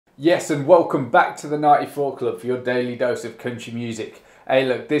Yes, and welcome back to the 94 Club for your daily dose of country music. Hey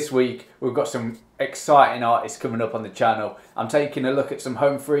look, this week we've got some exciting artists coming up on the channel. I'm taking a look at some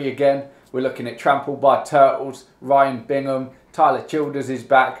home free again. We're looking at Trampled by Turtles, Ryan Bingham, Tyler Childers is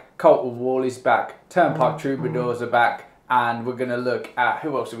back, Colton Wall is back, Turnpike Troubadours are back, and we're going to look at,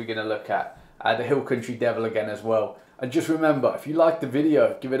 who else are we going to look at? The Hill Country Devil again as well. And just remember, if you like the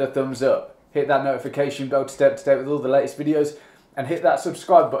video, give it a thumbs up. Hit that notification bell to stay up to date with all the latest videos. And hit that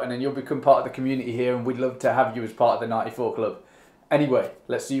subscribe button and you'll become part of the community here, and we'd love to have you as part of the 94 Club. Anyway,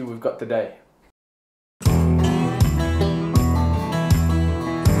 let's see what we've got today.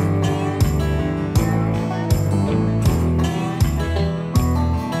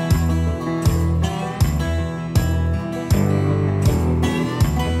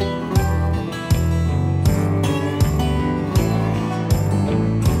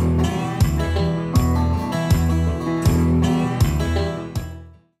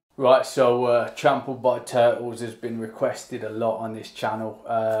 Right, so Trampled by Turtles has been requested a lot on this channel.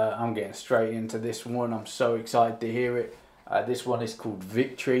 I'm getting straight into this one. I'm so excited to hear it. This one is called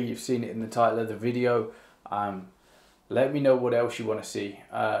Victory. You've seen it in the title of the video. Let me know what else you want to see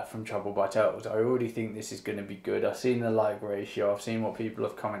from Trampled by Turtles. I already think this is going to be good. I've seen the like ratio. I've seen what people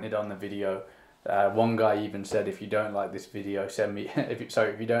have commented on the video. One guy even said, if you don't like this video, send me, if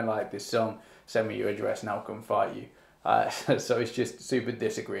you don't like this song, send me your address and I'll come fight you. So it's just super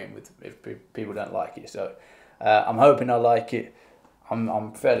disagreeing with if people don't like it. So I'm hoping I like it.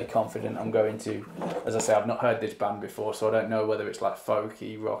 I'm fairly confident I'm going to. As I say, I've not heard this band before, so I don't know whether it's like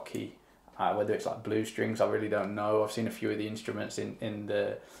folky, rocky, whether it's like blue strings. I really don't know. I've seen a few of the instruments in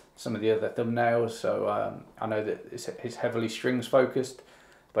some of the other thumbnails, so I know that it's heavily strings focused.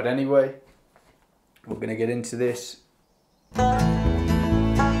 But anyway, we're going to get into this.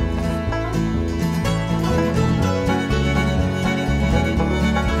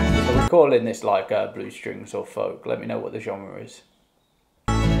 Calling this like blue strings or folk. Let me know what the genre is.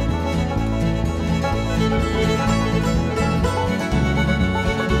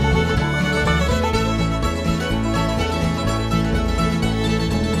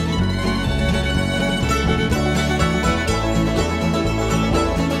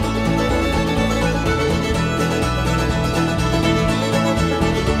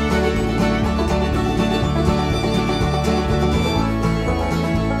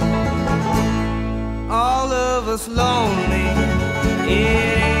 Lonely,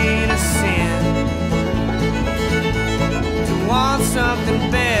 it ain't a sin to want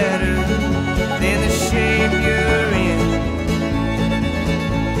something better than the shape you're in.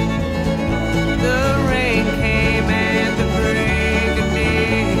 The rain came at the break of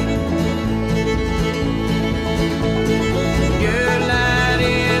day. You're lying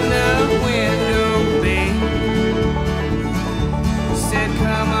in the window, babe. Said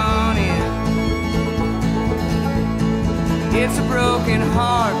come on in. It's a broken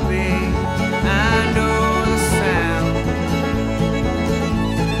heartbeat, I know the sound.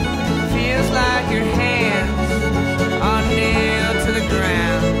 Feels like your hands are nailed to the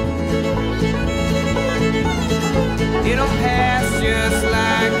ground. It'll pass just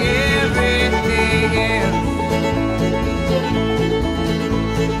like everything else.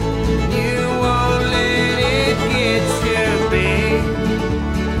 You won't let it get you, babe,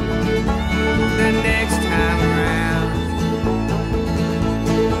 the next time around.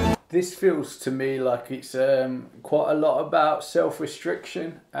 This feels to me like it's quite a lot about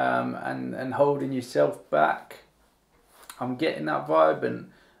self-restriction and holding yourself back. I'm getting that vibe,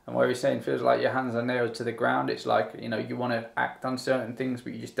 and where you're saying feels like your hands are nailed to the ground. It's like, you know, you want to act on certain things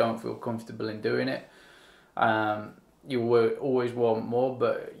but you just don't feel comfortable in doing it. You will always want more,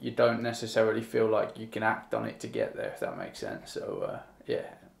 but you don't necessarily feel like you can act on it to get there, if that makes sense. So yeah,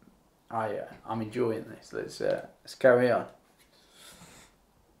 I'm enjoying this. Let's carry on.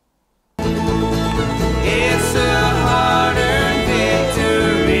 It's a hard-earned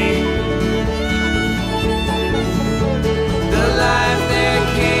victory. The life that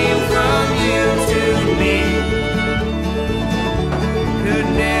came from you to me could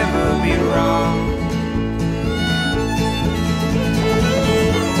never be wrong.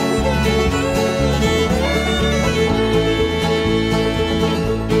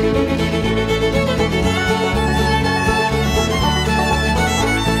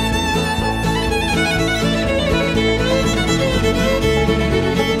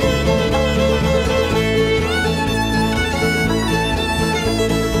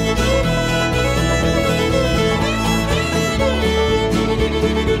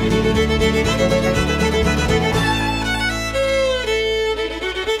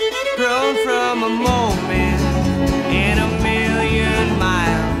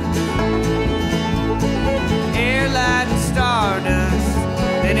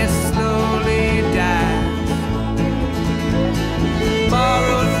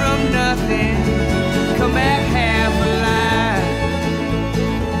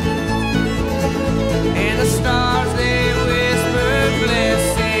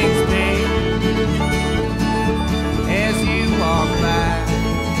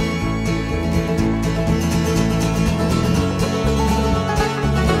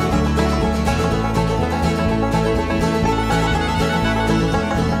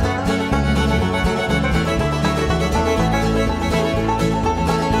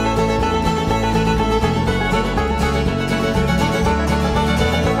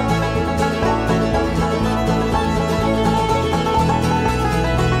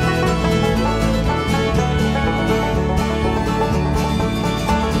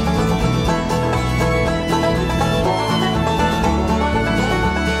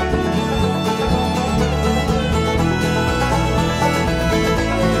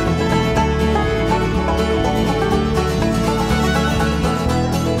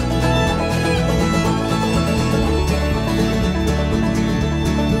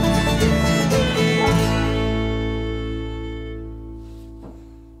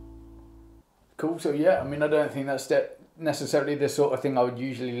 also, yeah, I mean, I don't think that's necessarily the sort of thing I would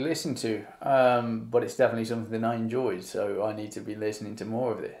usually listen to, but it's definitely something I enjoyed, so I need to be listening to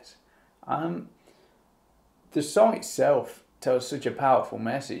more of this. The song itself tells such a powerful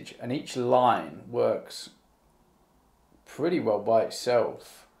message, and each line works pretty well by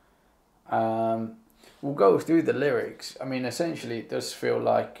itself. We'll go through the lyrics. I mean, essentially, it does feel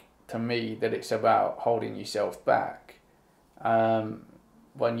like, to me, that it's about holding yourself back.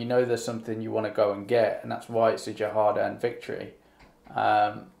 When you know there's something you want to go and get, and that's why it's such a hard-earned victory.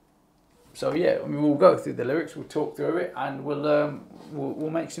 So yeah, I mean, we'll go through the lyrics, we'll talk through it, and we'll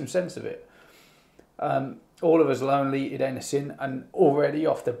make some sense of it. All of us lonely, it ain't a sin. And already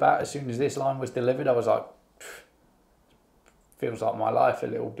off the bat, as soon as this line was delivered, I was like, feels like my life a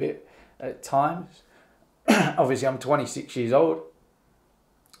little bit at times. Obviously, I'm 26 years old.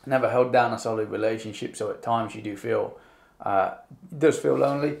 Never held down a solid relationship, so at times you do feel, it does feel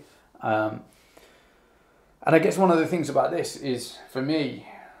lonely. And I guess one of the things about this is, for me,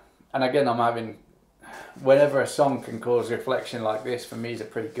 and again, whenever a song can cause reflection like this, for me is a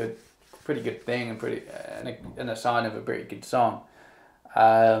pretty good thing, and a sign of a pretty good song.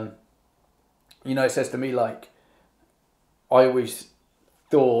 It says to me, like, I always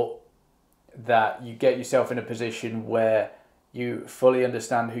thought that you get yourself in a position where you fully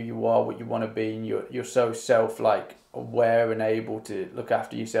understand who you are, what you want to be, and you're so aware and able to look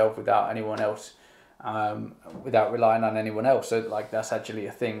after yourself without anyone else, without relying on anyone else. So like, that's actually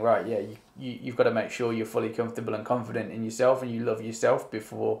a thing, right? Yeah, you've got to make sure you're fully comfortable and confident in yourself, and you love yourself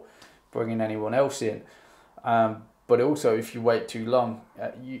before bringing anyone else in. But also, if you wait too long,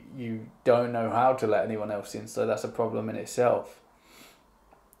 you don't know how to let anyone else in, so that's a problem in itself.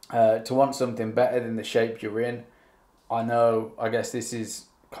 To want something better than the shape you're in, I guess this is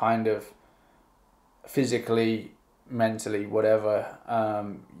kind of physically, mentally, whatever.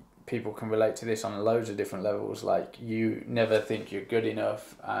 People can relate to this on loads of different levels. Like, you never think you're good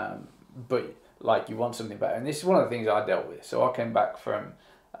enough, but like, you want something better. And this is one of the things I dealt with. So I came back from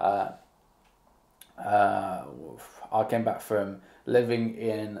living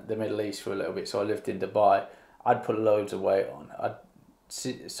in the Middle East for a little bit. So I lived in Dubai. I'd put loads of weight on.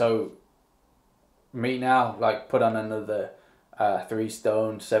 So me now, like, put on another 3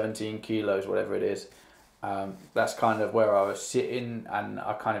 stone, 17 kilos, whatever it is. That's kind of where I was sitting, and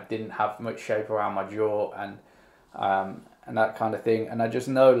I kind of didn't have much shape around my jaw, and that kind of thing. And I just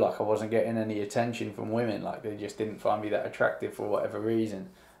know, like, I wasn't getting any attention from women. Like, they just didn't find me that attractive for whatever reason.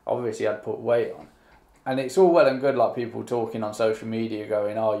 Obviously, I'd put weight on. And it's all well and good, like, people talking on social media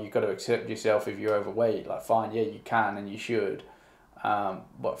going, oh, you've got to accept yourself if you're overweight. Like, fine, yeah, you can and you should.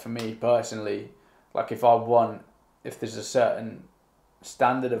 But for me personally, like, if there's a certain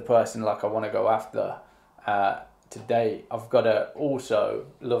standard of person, like, I want to go after today, I've got to also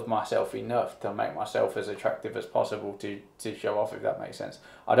love myself enough to make myself as attractive as possible to show off, if that makes sense.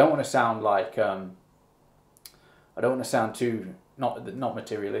 I don't want to sound like, I don't want to sound too, not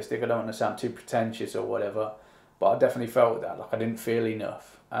materialistic, I don't want to sound too pretentious or whatever, but I definitely felt that, like, I didn't feel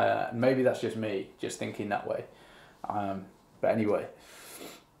enough. Maybe that's just me, just thinking that way. But anyway,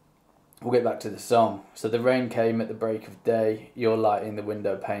 we'll get back to the song. So the rain came at the break of day, your light in the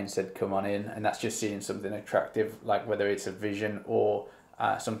window pane said come on in, and that's just seeing something attractive, like whether it's a vision or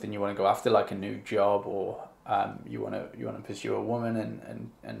something you want to go after, like a new job, or you want to pursue a woman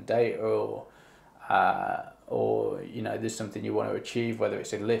and date her, or there's something you want to achieve, whether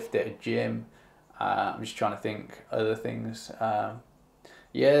it's a lift at a gym. I'm just trying to think other things.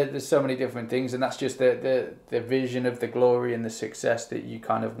 Yeah, there's so many different things, and that's just the vision of the glory and the success that you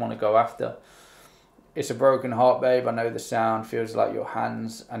kind of want to go after. It's a broken heart, babe. I know the sound feels like your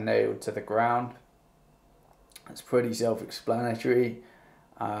hands are nailed to the ground. It's pretty self-explanatory.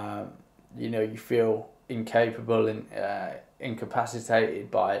 You feel incapable and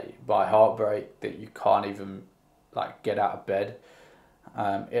incapacitated by heartbreak, that you can't even, like, get out of bed.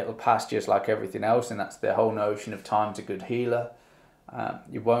 It'll pass just like everything else, and that's the whole notion of time's a good healer.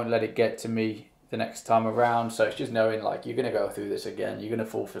 You won't let it get to me the next time around. So it's just knowing, like, you're going to go through this again, you're going to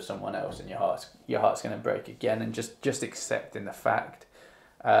fall for someone else, and your heart's going to break again, and just accepting the fact,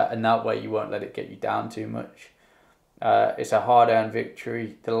 and that way you won't let it get you down too much. It's a hard-earned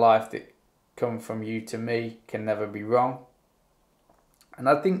victory. The life that come from you to me can never be wrong. And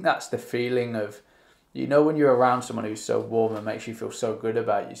I think that's the feeling of, when you're around someone who's so warm and makes you feel so good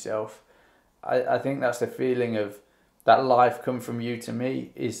about yourself, I think that's the feeling of that life come from you to me,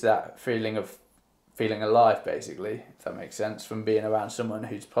 is that feeling of feeling alive, basically, if that makes sense, from being around someone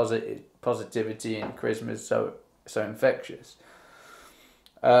whose positivity and charisma is so infectious.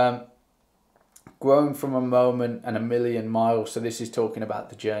 grown from a moment and a million miles. So this is talking about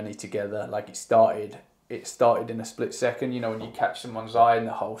the journey together. Like it started in a split second, you know, when you catch someone's eye, and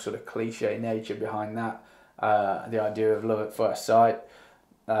the whole sort of cliche nature behind that, the idea of love at first sight.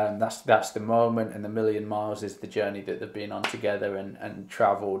 That's the moment, and the million miles is the journey that they've been on together, and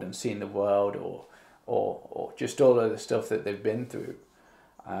travelled and seen the world, or just all of the stuff that they've been through.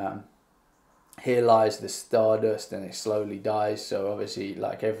 Here lies the stardust, and it slowly dies. So obviously,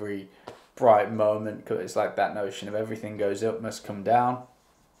 like every bright moment, cause it's like that notion of everything goes up must come down.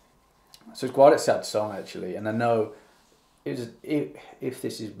 So it's quite a sad song actually, and I know if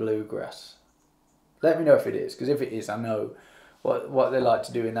this is bluegrass, let me know if it is, because if it is, I know what they like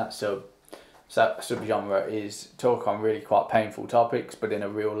to do in that subgenre is talk on really quite painful topics, but in a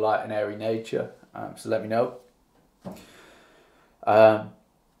real light and airy nature. So let me know.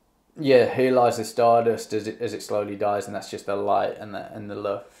 Yeah, here lies the stardust as it slowly dies, and that's just the light and the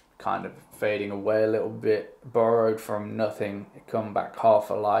love kind of fading away a little bit. Borrowed from nothing, come back half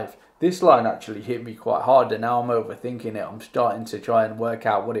alive. This line actually hit me quite hard, and now I'm overthinking it. I'm starting to try and work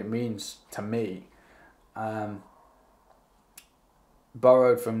out what it means to me.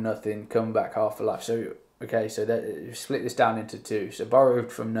 Borrowed from nothing, come back half alive. So okay, so that split this down into two. So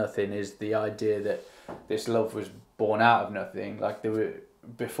borrowed from nothing is the idea that this love was born out of nothing. Like there were,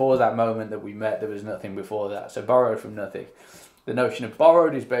 before that moment that we met, there was nothing before that. So borrowed from nothing. The notion of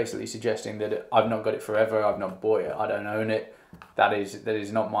borrowed is basically suggesting that I've not got it forever. I've not bought it. I don't own it. That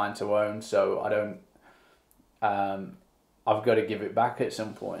is not mine to own. So I don't. I've got to give it back at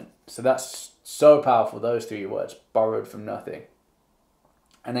some point. So that's so powerful. Those three words: borrowed from nothing,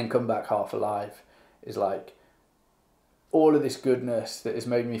 and then come back half alive, is like all of this goodness that has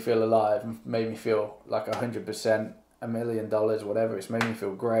made me feel alive and made me feel like 100%, $1 million, whatever. It's made me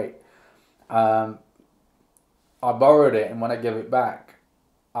feel great. I borrowed it, and when I give it back,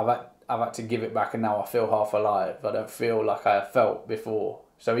 I've had to give it back, and now I feel half alive. I don't feel like I have felt before.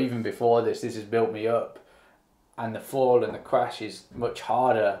 So even before this has built me up, and the fall and the crash is much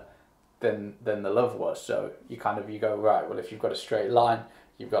harder than the love was. So you go, right, well, if you've got a straight line,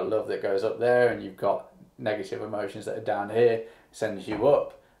 you've got love that goes up there, and you've got negative emotions that are down here, sends you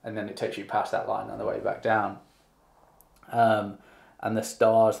up, and then it takes you past that line on the way back down. And the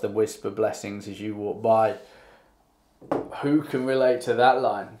stars, the whisper blessings as you walk by. Who can relate to that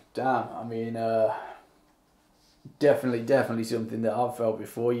line? Damn, I mean, definitely something that I've felt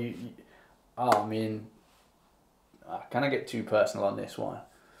before. I mean, can I get too personal on this one?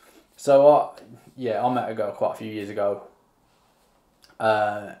 So, I met a girl quite a few years ago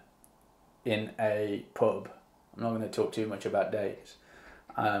in a pub. I'm not going to talk too much about dates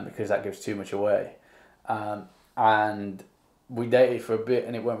because that gives too much away. And we dated for a bit,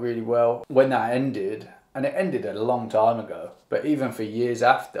 and it went really well. When that ended, and it ended a long time ago, but even for years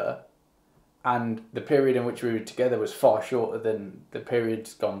after, and the period in which we were together was far shorter than the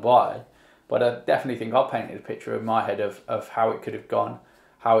periods gone by, but I definitely think I painted a picture in my head of how it could have gone,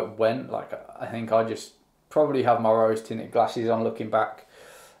 how it went. Like, I think I just probably have my rose-tinted glasses on looking back,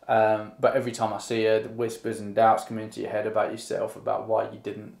 but every time I see her, the whispers and doubts come into your head about yourself, about why you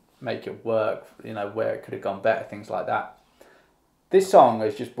didn't make it work, you know, where it could have gone better, things like that. This song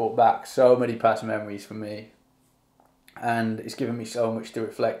has just brought back so many past memories for me, and it's given me so much to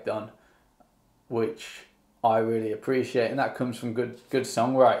reflect on, which I really appreciate, and that comes from good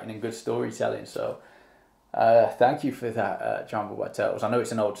songwriting and good storytelling. So thank you for that, Trampled by Turtles. I know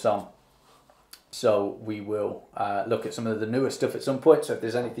it's an old song, so we will look at some of the newer stuff at some point. So if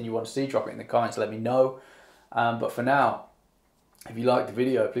there's anything you want to see, drop it in the comments, let me know. But for now, if you liked the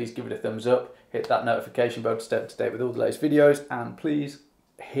video, please give it a thumbs up, hit that notification bell to stay up to date with all the latest videos, and please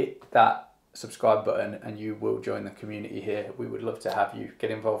hit that subscribe button and you will join the community here. We would love to have you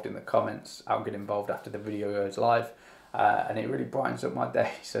get involved in the comments. I'll get involved after the video goes live, and it really brightens up my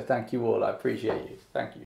day. So thank you all, I appreciate you. Thank you.